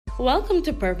Welcome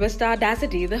to Purpose to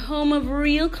Audacity, the home of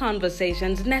real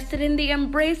conversations nested in the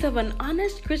embrace of an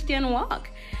honest Christian walk.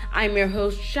 I'm your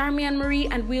host, Charmian Marie,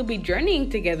 and we'll be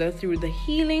journeying together through the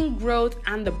healing, growth,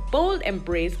 and the bold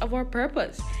embrace of our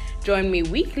purpose. Join me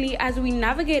weekly as we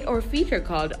navigate our feature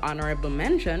called Honorable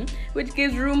Mention, which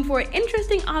gives room for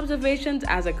interesting observations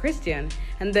as a Christian.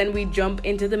 And then we jump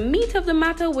into the meat of the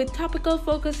matter with topical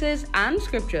focuses and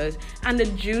scriptures and a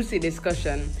juicy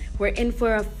discussion. We're in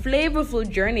for a flavorful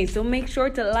journey, so make sure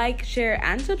to like, share,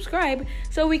 and subscribe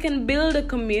so we can build a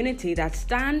community that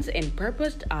stands in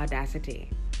purposed audacity.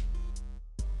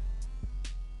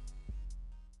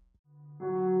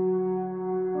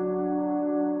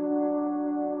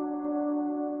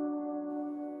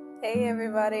 Hey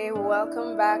everybody,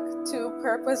 welcome back to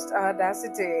Purposed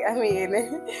Audacity.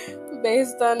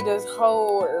 Based on just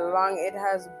how long it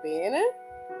has been,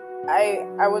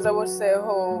 I was about to say,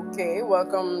 oh, okay,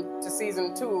 welcome to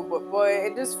season 2, but boy,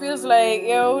 it just feels like,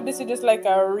 this is just like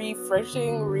a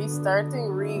refreshing,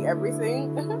 restarting,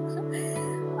 everything.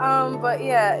 But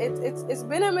yeah, it's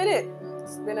been a minute.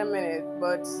 It's been a minute,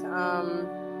 but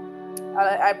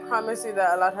I promise you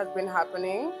that a lot has been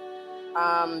happening.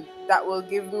 That will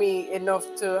give me enough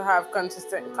to have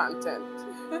consistent content.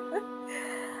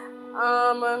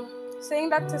 Saying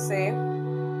that to say,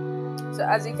 so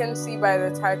as you can see by the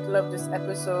title of this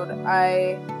episode,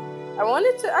 I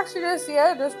wanted to actually just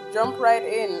jump right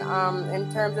in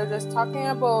terms of just talking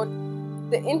about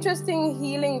the interesting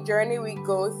healing journey we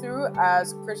go through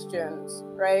as Christians,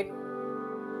 right?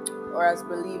 Or as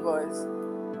believers.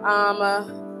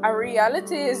 Our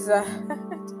reality is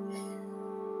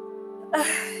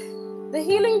the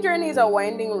healing journey is a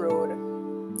winding road.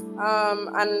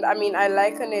 And I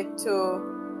liken it to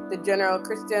the general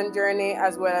Christian journey,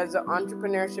 as well as the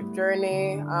entrepreneurship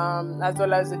journey, as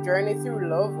well as the journey through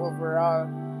love overall.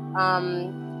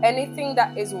 Anything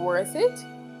that is worth it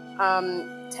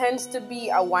tends to be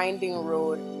a winding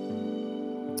road.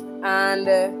 And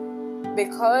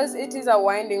because it is a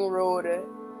winding road,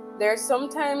 there's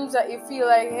sometimes that you feel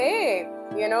like, hey,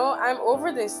 I'm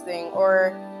over this thing,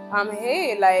 or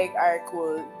hey, like, alright,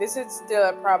 cool, this is still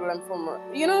a problem for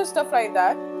me, stuff like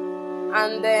that.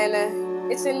 And then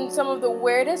it's in some of the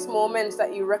weirdest moments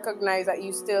that you recognize that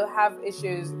you still have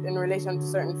issues in relation to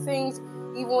certain things,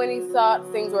 even when you thought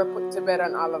things were put to bed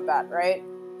and all of that, right?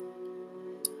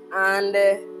 And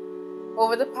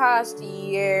over the past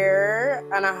year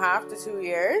and a half to 2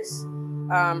 years,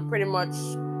 pretty much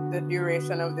the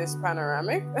duration of this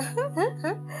panoramic,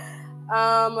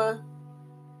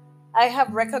 I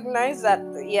have recognized that,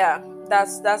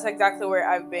 that's exactly where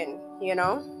I've been,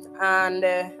 and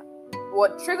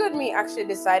what triggered me actually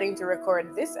deciding to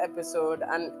record this episode,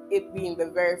 and it being the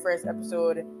very first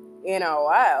episode in a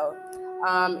while,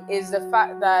 is the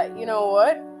fact that,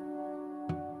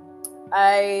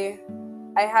 I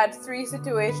had 3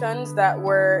 situations that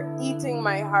were eating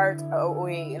my heart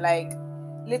away, like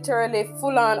literally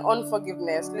full on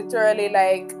unforgiveness, literally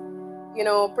like,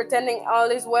 pretending all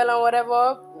is well and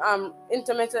whatever,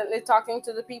 intermittently talking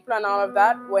to the people and all of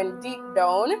that, when deep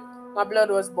down my blood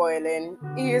was boiling.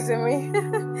 You see me?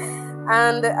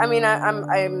 And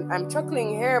I'm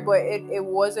chuckling here, but it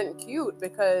wasn't cute,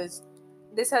 because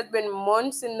this had been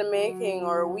months in the making,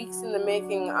 or weeks in the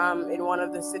making, in one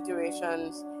of the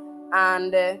situations.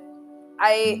 And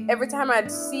every time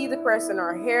I'd see the person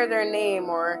or hear their name,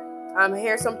 or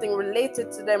hear something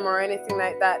related to them or anything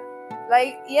like that,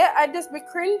 I'd just be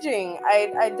cringing.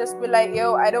 I'd just be like,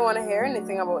 I don't want to hear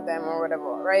anything about them or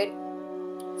whatever, right?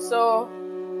 So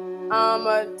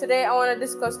today I want to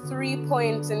discuss 3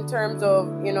 points in terms of,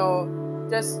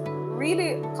 just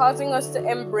really causing us to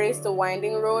embrace the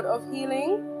winding road of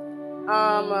healing.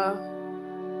 And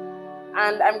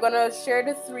I'm going to share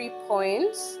the 3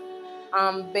 points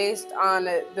based on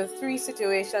the 3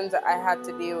 situations that I had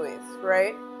to deal with,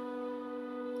 right?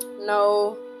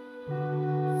 Now,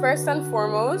 first and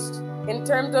foremost, in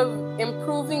terms of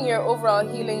improving your overall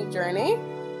healing journey,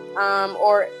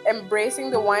 or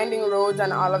embracing the winding roads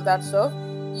and all of that stuff,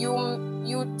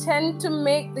 you tend to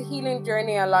make the healing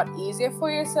journey a lot easier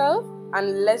for yourself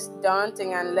and less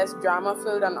daunting and less drama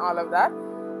filled and all of that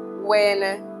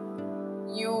when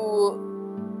you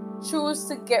choose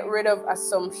to get rid of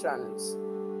assumptions.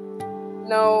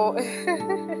 Now,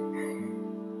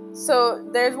 so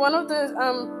there's one of the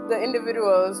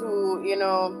individuals who,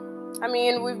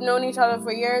 we've known each other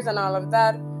for years and all of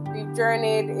that. We've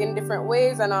journeyed in different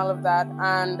ways and all of that.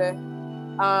 And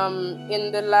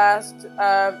in the last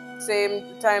same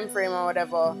time frame or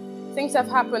whatever, things have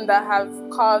happened that have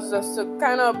caused us to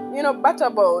kind of, bat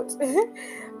about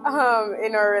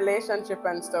in our relationship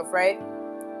and stuff, right?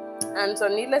 And so,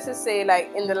 needless to say,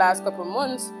 like in the last couple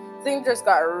months, things just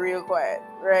got real quiet,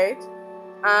 right?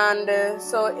 And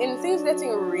so, in things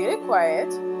getting really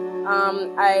quiet,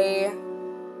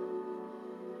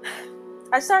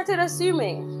 I started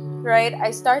assuming, right?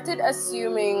 I started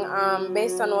assuming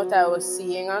based on what I was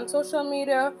seeing on social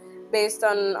media, based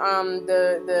on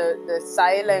the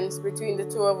silence between the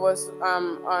two of us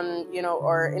on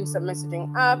or instant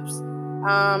messaging apps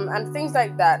and things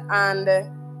like that. And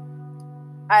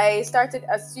I started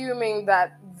assuming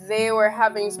that they were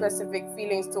having specific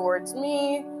feelings towards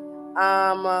me,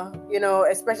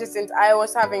 especially since I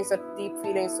was having such deep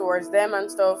feelings towards them and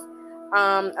stuff.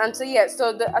 And so, yeah,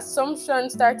 so the assumption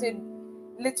started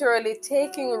literally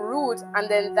taking root, and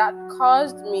then that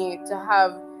caused me to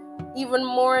have even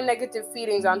more negative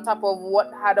feelings on top of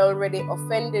what had already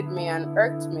offended me and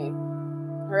irked me,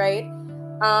 right?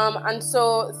 And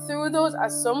so through those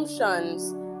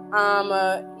assumptions,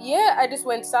 I just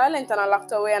went silent and I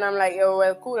locked away, and I'm like, yo,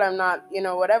 well, cool, I'm not,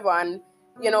 whatever, and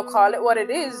call it what it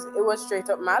is. It was straight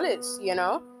up malice,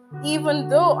 even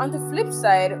though on the flip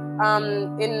side,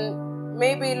 in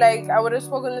maybe like I would have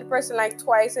spoken to the person like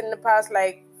twice in the past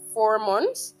like 4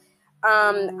 months,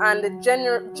 and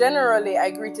generally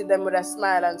I greeted them with a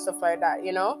smile and stuff like that,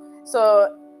 so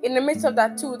in the midst of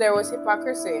that too, there was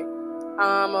hypocrisy.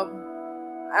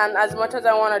 And as much as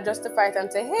I want to justify it and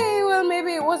say, hey, well,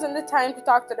 maybe it wasn't the time to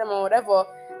talk to them or whatever,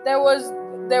 there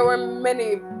were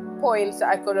many points that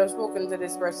I could have spoken to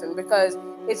this person, because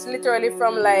it's literally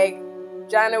from like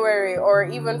January, or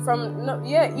even from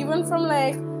even from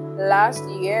like last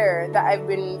year, that I've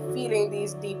been feeling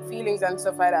these deep feelings and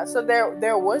stuff like that. So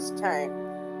there was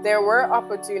time, there were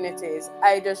opportunities.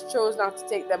 I just chose not to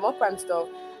take them up and stuff.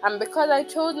 And because I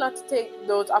chose not to take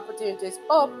those opportunities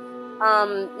up,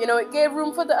 it gave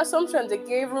room for the assumptions, it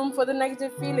gave room for the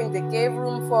negative feelings, it gave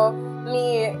room for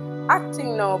me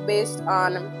acting now based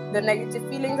on the negative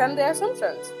feelings and the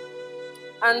assumptions.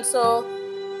 And so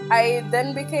I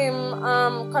then became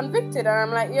convicted, and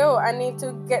I'm like, yo, I need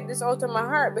to get this out of my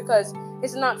heart, because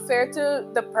it's not fair to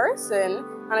the person,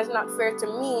 and it's not fair to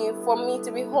me for me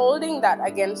to be holding that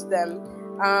against them,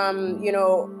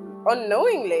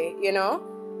 unknowingly,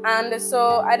 And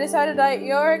so I decided that,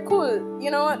 yo, alright, cool,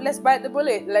 you know what, let's bite the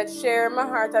bullet, let's share my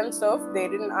heart and stuff. They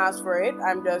didn't ask for it.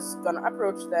 I'm just gonna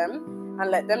approach them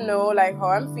and let them know like how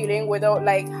I'm feeling, without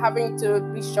like having to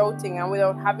be shouting, and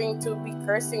without having to be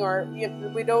cursing, or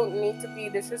we don't need to be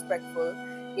disrespectful,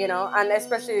 and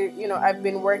especially, I've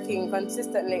been working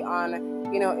consistently on,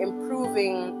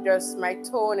 improving just my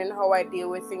tone and how I deal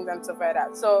with things and stuff like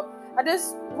that. So I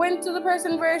just went to the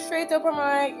person very straight up, and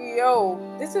I'm like, yo,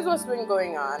 this is what's been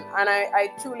going on, and I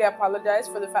truly apologize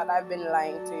for the fact that I've been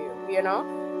lying to you.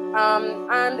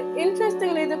 And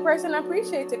interestingly, the person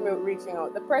appreciated me reaching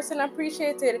out. The person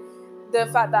appreciated the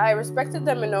fact that I respected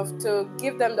them enough to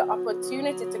give them the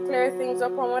opportunity to clear things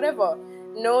up and whatever.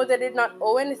 No, they did not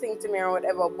owe anything to me or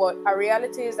whatever. But a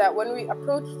reality is that when we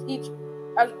approach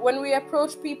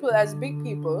people as big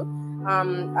people,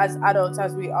 as adults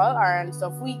as we all are and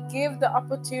stuff, we give the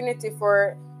opportunity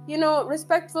for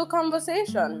respectful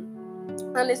conversation.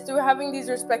 And it's through having these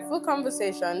respectful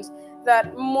conversations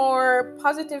that more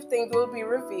positive things will be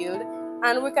revealed,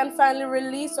 and we can finally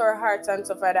release our hearts and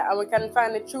stuff like that, and we can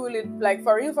finally truly, like,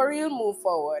 for real move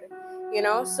forward.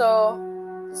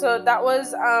 So that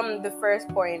was the first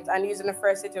point, and using the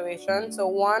first situation. So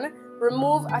one,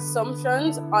 remove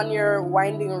assumptions on your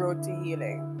winding road to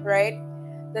healing, right?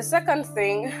 The second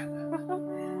thing,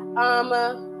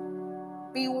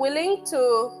 be willing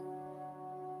to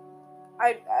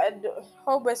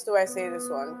how best do I say this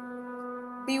one?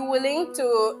 Be willing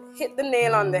to hit the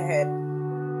nail on the head.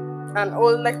 An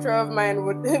old lecturer of mine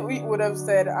would have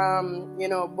said,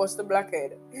 bust the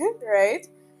blockhead, right?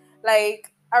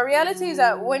 Like, a reality is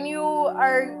that when you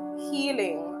are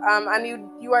healing, and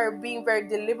you are being very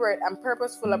deliberate and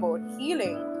purposeful about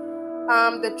healing,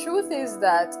 the truth is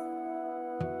that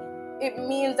it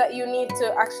means that you need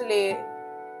to actually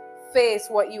face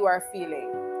what you are feeling,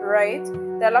 right?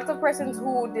 There are a lot of persons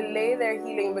who delay their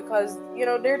healing because,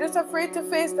 they're just afraid to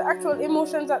face the actual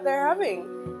emotions that they're having,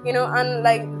 and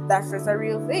like that's just a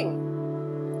real thing,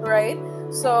 right?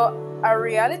 So a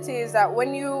reality is that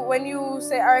when you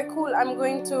say, all right, cool, I'm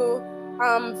going to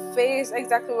face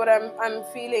exactly what I'm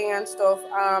feeling and stuff,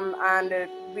 and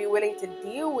be willing to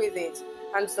deal with it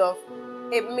and stuff,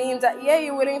 it means that, yeah,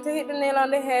 you're willing to hit the nail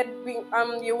on the head,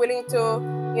 you're willing to,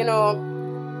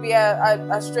 be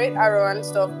a straight arrow and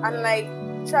stuff, and like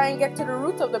try and get to the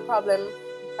root of the problem,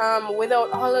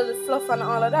 without all of the fluff and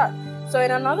all of that. So in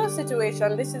another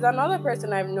situation, this is another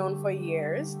person I've known for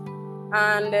years,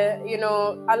 and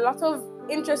a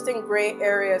interesting gray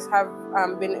areas have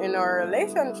been in our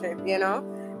relationship,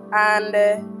 and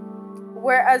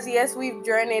whereas yes, we've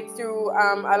journeyed through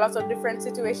a lot of different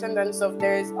situations and stuff,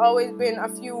 there's always been a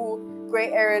few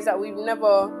gray areas that we've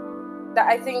never that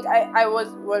I think I was,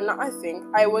 well, not I think,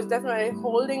 I was definitely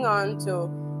holding on to,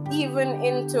 even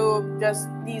into just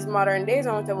these modern days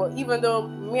and whatever, even though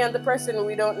me and the person,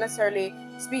 we don't necessarily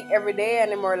speak every day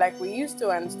anymore like we used to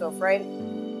and stuff, right?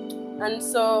 And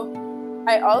so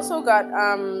I also got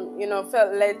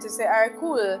felt led to say, all right,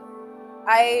 cool.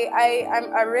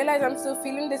 I realize I'm still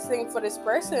feeling this thing for this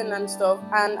person and stuff,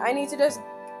 and I need to just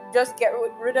get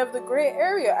rid of the gray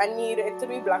area. I need it to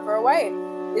be black or white.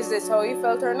 Is this how you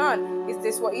felt or not? Is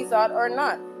this what you thought or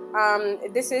not?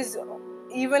 This is,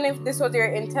 even if this was your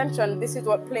intention, this is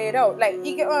what played out. Like,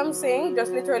 you get what I'm saying?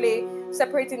 Just literally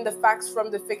separating the facts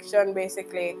from the fiction,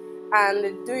 basically,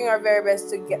 and doing our very best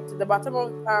to get to the bottom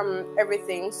of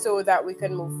everything so that we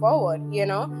can move forward.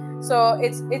 So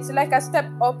it's like a step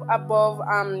up above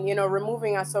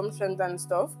removing assumptions and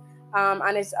stuff,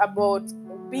 and it's about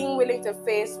being willing to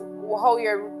face how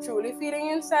you're truly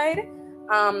feeling inside,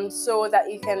 so that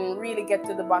you can really get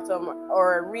to the bottom,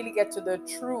 or really get to the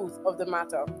truth of the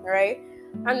matter, right?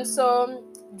 And so,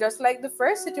 just like the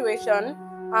first situation,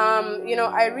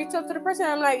 I reached out to the person.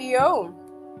 I'm like, yo,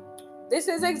 this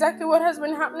is exactly what has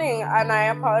been happening, and I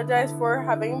apologize for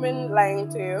having been lying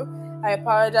to you. I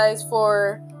apologize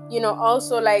for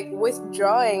also like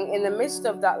withdrawing in the midst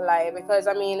of that lie, because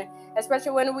I mean,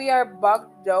 especially when we are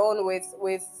bogged down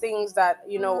with things that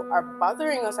are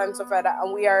bothering us and stuff like that,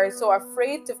 and we are so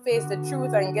afraid to face the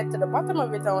truth and get to the bottom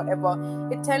of it or whatever,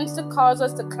 it tends to cause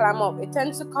us to clam up. It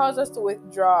tends to cause us to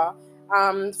withdraw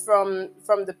from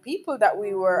the people that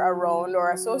we were around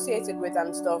or associated with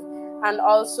and stuff. And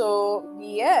also,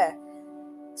 yeah,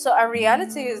 so a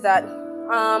reality is that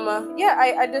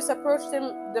I just approached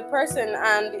the person,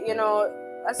 and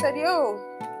I said, yo,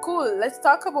 cool, let's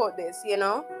talk about this, and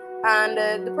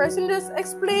the person just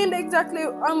explained exactly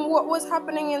what was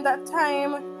happening in that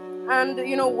time, and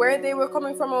where they were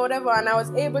coming from or whatever, and I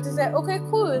was able to say, okay,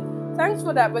 cool, thanks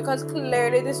for that, because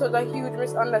clearly this was a huge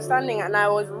misunderstanding and I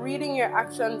was reading your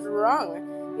actions wrong.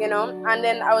 And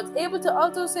then I was able to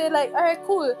also say, like, all right,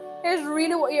 cool, here's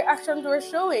really what your actions were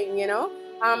showing,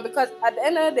 because at the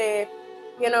end of the day,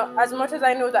 as much as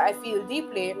I know that I feel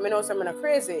deeply, I know I'm not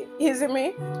crazy. You see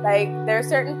me? Like, there are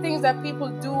certain things that people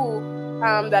do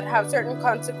that have certain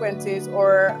consequences,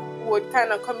 or would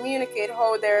kind of communicate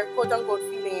how they're quote unquote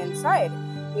feeling inside,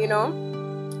 you know?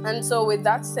 And so, with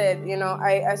that said,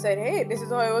 I said, hey, this is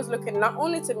how it was looking, not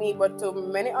only to me, but to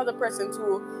many other persons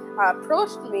who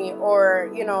approached me,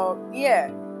 or, yeah,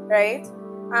 right?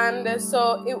 And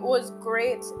so it was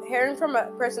great hearing from a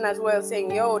person as well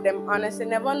saying, yo, them honestly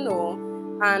never know.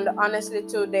 And honestly,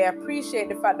 too, they appreciate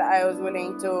the fact that I was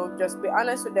willing to just be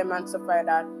honest with them and stuff like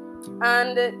that.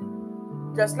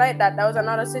 And just like that, that was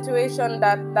another situation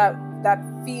that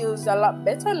feels a lot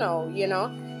better now,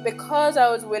 because I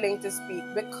was willing to speak,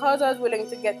 because I was willing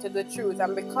to get to the truth,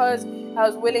 and because I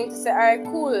was willing to say, all right,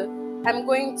 cool, I'm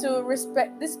going to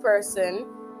respect this person,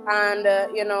 and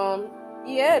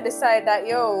decide that,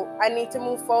 yo, I need to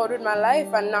move forward with my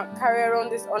life and not carry around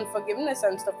this unforgiveness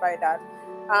and stuff like that.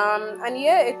 And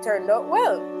yeah, it turned out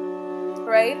well,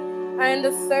 right? And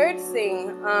the third thing,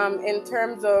 in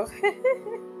terms of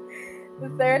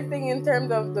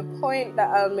the point that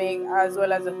I'll make, as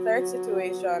well as the third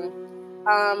situation,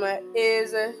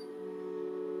 is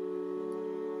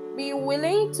be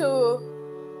willing to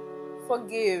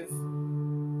forgive.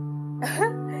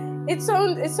 It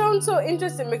sounds so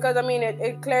interesting, because I mean,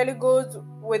 it clearly goes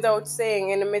without saying,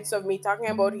 in the midst of me talking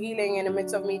about healing, in the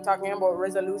midst of me talking about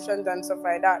resolutions and stuff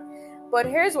like that. But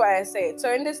here's why I say it.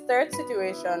 So in this third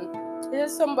situation,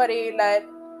 this is somebody that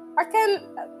I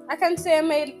can say I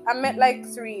met like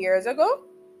 3 years ago,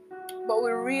 but we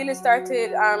really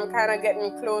started kind of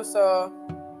getting closer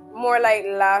more like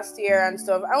last year and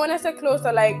stuff. And when I say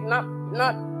closer, like not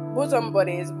bosom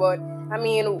buddies, but I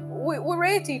mean we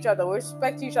rate each other, we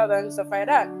respect each other and stuff like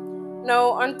that.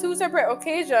 Now, on two separate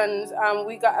occasions,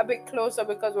 we got a bit closer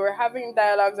because we were having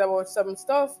dialogues about some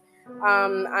stuff,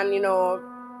 and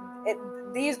it,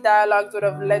 these dialogues would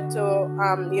have led to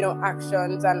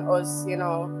actions, and us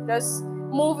just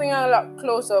moving a lot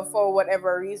closer for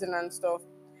whatever reason and stuff.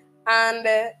 And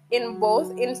in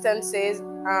both instances,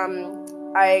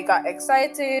 I got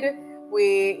excited.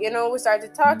 We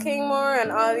started talking more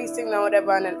and all these things and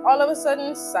whatever, and then all of a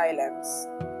sudden, silence,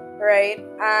 right?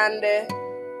 And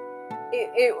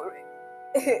it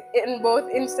in both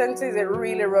instances, it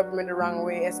really rubbed me the wrong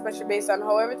way, especially based on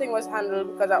how everything was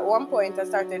handled. Because at one point, I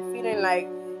started feeling like,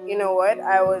 you know what,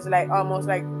 I was like almost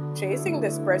like chasing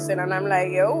this person, and I'm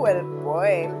like, yo, well,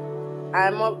 boy,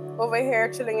 I'm over here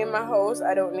chilling in my house.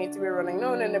 I don't need to be running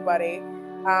on anybody.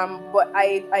 But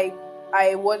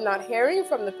I was not hearing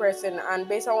from the person, and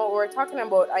based on what we were talking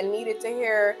about, I needed to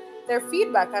hear their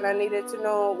feedback, and I needed to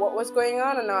know what was going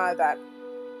on and all of that.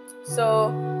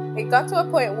 So it got to a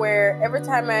point where every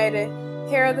time I'd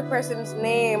hear the person's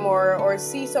name or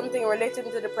see something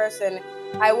relating to the person,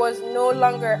 I was no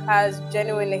longer as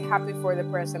genuinely happy for the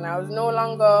person. I was no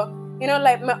longer,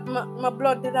 like my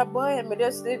blood did a boil. Me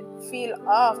just did feel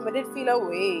off. Me did feel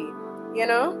away,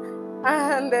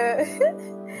 And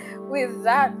with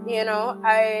that,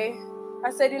 I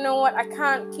said, you know what? I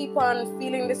can't keep on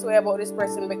feeling this way about this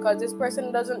person because this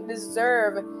person doesn't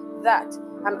deserve that.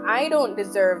 And I don't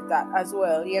deserve that as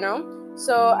well,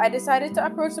 So I decided to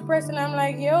approach the person. I'm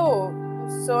like, yo,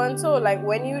 so and so, like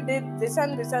when you did this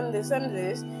and this and this and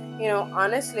this,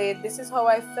 honestly, this is how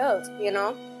I felt,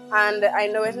 And I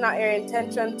know it's not your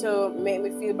intention to make me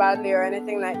feel badly or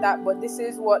anything like that, but these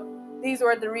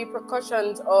were the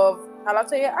repercussions of a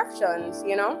lot of your actions,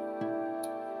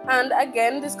 And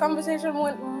again, this conversation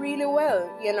went really well,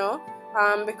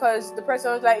 because the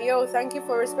person was like, yo, thank you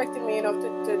for respecting me enough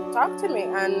to talk to me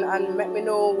and let me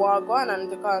know what going on and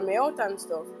to call me out and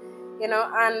stuff,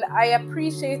 And I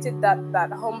appreciated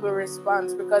that humble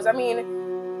response because, I mean,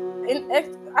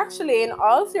 in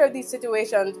all three of these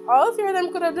situations, all three of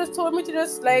them could have just told me to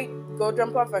just, like, go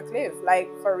jump off a cliff, like,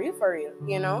 for real,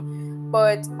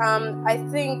 But I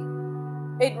think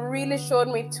it really showed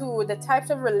me too the types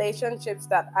of relationships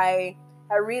that I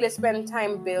really spend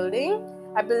time building.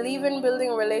 I believe in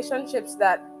building relationships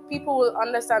that people will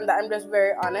understand that I'm just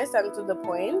very honest and to the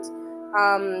point,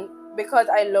 because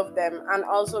I love them, and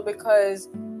also because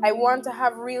I want to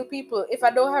have real people. If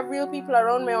I don't have real people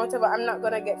around me or whatever, I'm not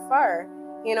gonna get far.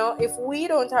 If we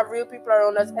don't have real people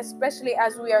around us, especially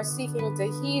as we are seeking to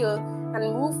heal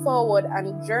and move forward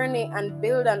and journey and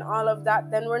build and all of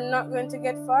that, then we're not going to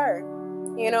get far.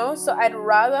 So I'd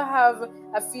rather have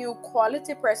a few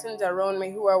quality persons around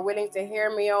me who are willing to hear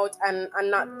me out and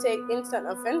not take instant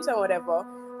offense or whatever,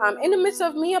 in the midst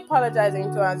of me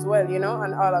apologizing to as well, and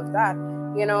all of that.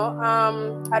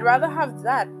 I'd rather have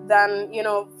that than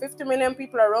 50 million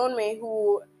people around me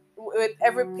who, with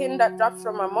every pin that drops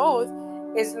from my mouth,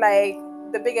 is like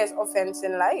the biggest offense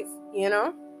in life,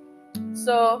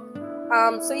 so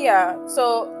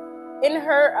in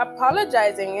her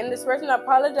apologizing, in this person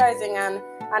apologizing and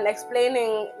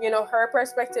explaining, her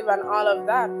perspective and all of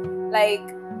that, like,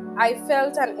 I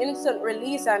felt an instant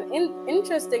release. And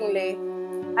interestingly,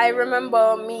 I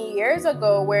remember me years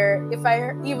ago where if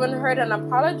I even heard an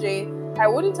apology, I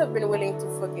wouldn't have been willing to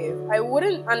forgive. I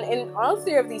wouldn't. And in all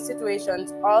three of these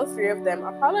situations, all three of them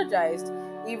apologized,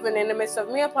 even in the midst of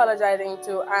me apologizing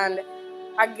too. And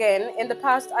again, in the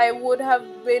past, I would have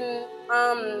been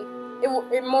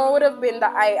it more would have been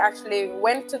that I actually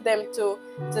went to them to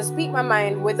speak my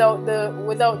mind without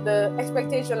the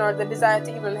expectation or the desire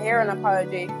to even hear an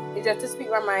apology. It's just to speak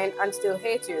my mind and still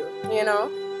hate you,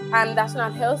 and that's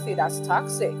not healthy. That's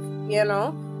toxic,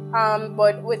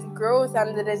 but with growth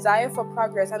and the desire for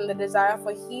progress and the desire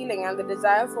for healing and the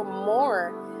desire for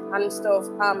more and stuff,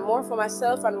 more for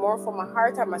myself and more for my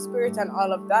heart and my spirit and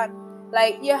all of that,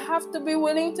 like, you have to be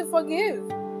willing to forgive,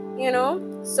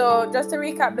 So just to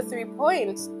recap the 3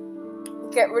 points: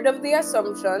 get rid of the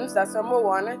assumptions. That's number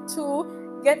 1.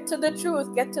 2, get to the truth,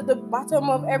 get to the bottom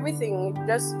of everything.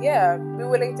 Just, be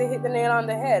willing to hit the nail on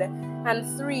the head. And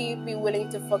 3, be willing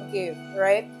to forgive,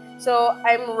 right? So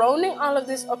I'm rounding all of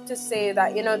this up to say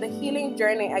that, the healing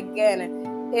journey, again,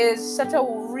 is such a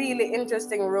really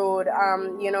interesting road,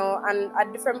 and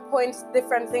at different points,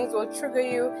 different things will trigger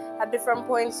you. At different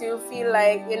points, you'll feel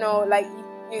like, like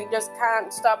you just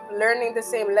can't stop learning the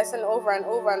same lesson over and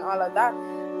over and all of that.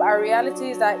 But our reality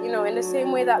is that, in the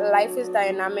same way that life is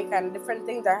dynamic and different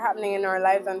things are happening in our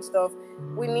lives and stuff,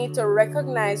 we need to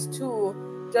recognize too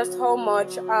just how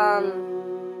much,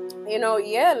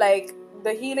 like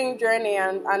the healing journey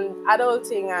and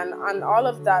adulting and all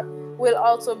of that will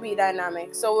also be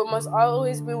dynamic. So we must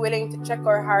always be willing to check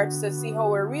our hearts to see how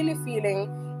we're really feeling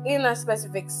in a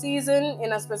specific season,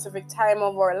 in a specific time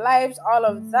of our lives, all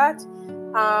of that,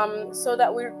 so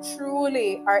that we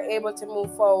truly are able to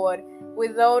move forward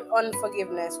without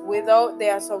unforgiveness, without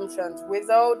the assumptions,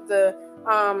 without the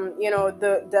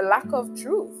the lack of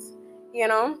truth.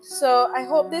 So I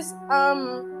hope this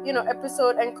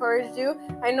episode encouraged you.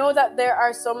 I know that there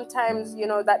are some times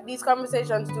that these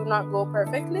conversations do not go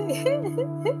perfectly.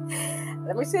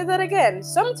 Let me say that again.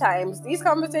 Sometimes these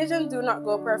conversations do not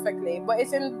go perfectly, but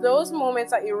it's in those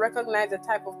moments that you recognize the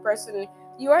type of person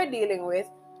you are dealing with,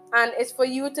 And it's for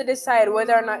you to decide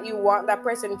whether or not you want that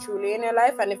person truly in your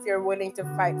life, and if you're willing to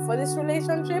fight for this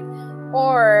relationship,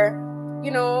 or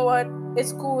you know what,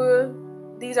 it's cool,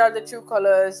 these are the true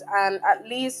colors, and at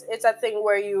least it's a thing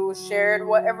where you shared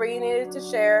whatever you needed to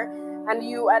share, and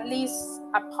you at least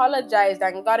apologized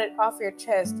and got it off your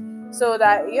chest, so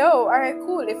that, yo, all right,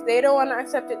 cool, if they don't want to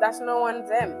accept it, that's no one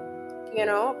them,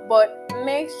 but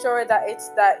make sure that it's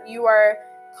that you are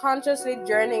consciously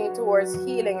journeying towards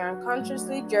healing and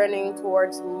consciously journeying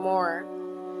towards more.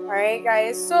 All right,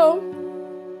 guys. So,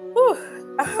 whew,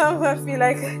 I feel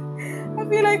like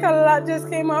a lot just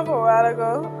came up a while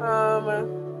ago.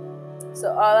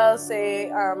 So all I'll say,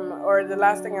 or the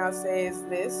last thing I'll say is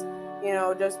this: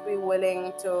 just be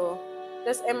willing to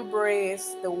just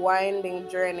embrace the winding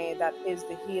journey that is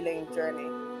the healing journey.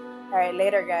 All right,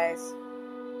 later, guys.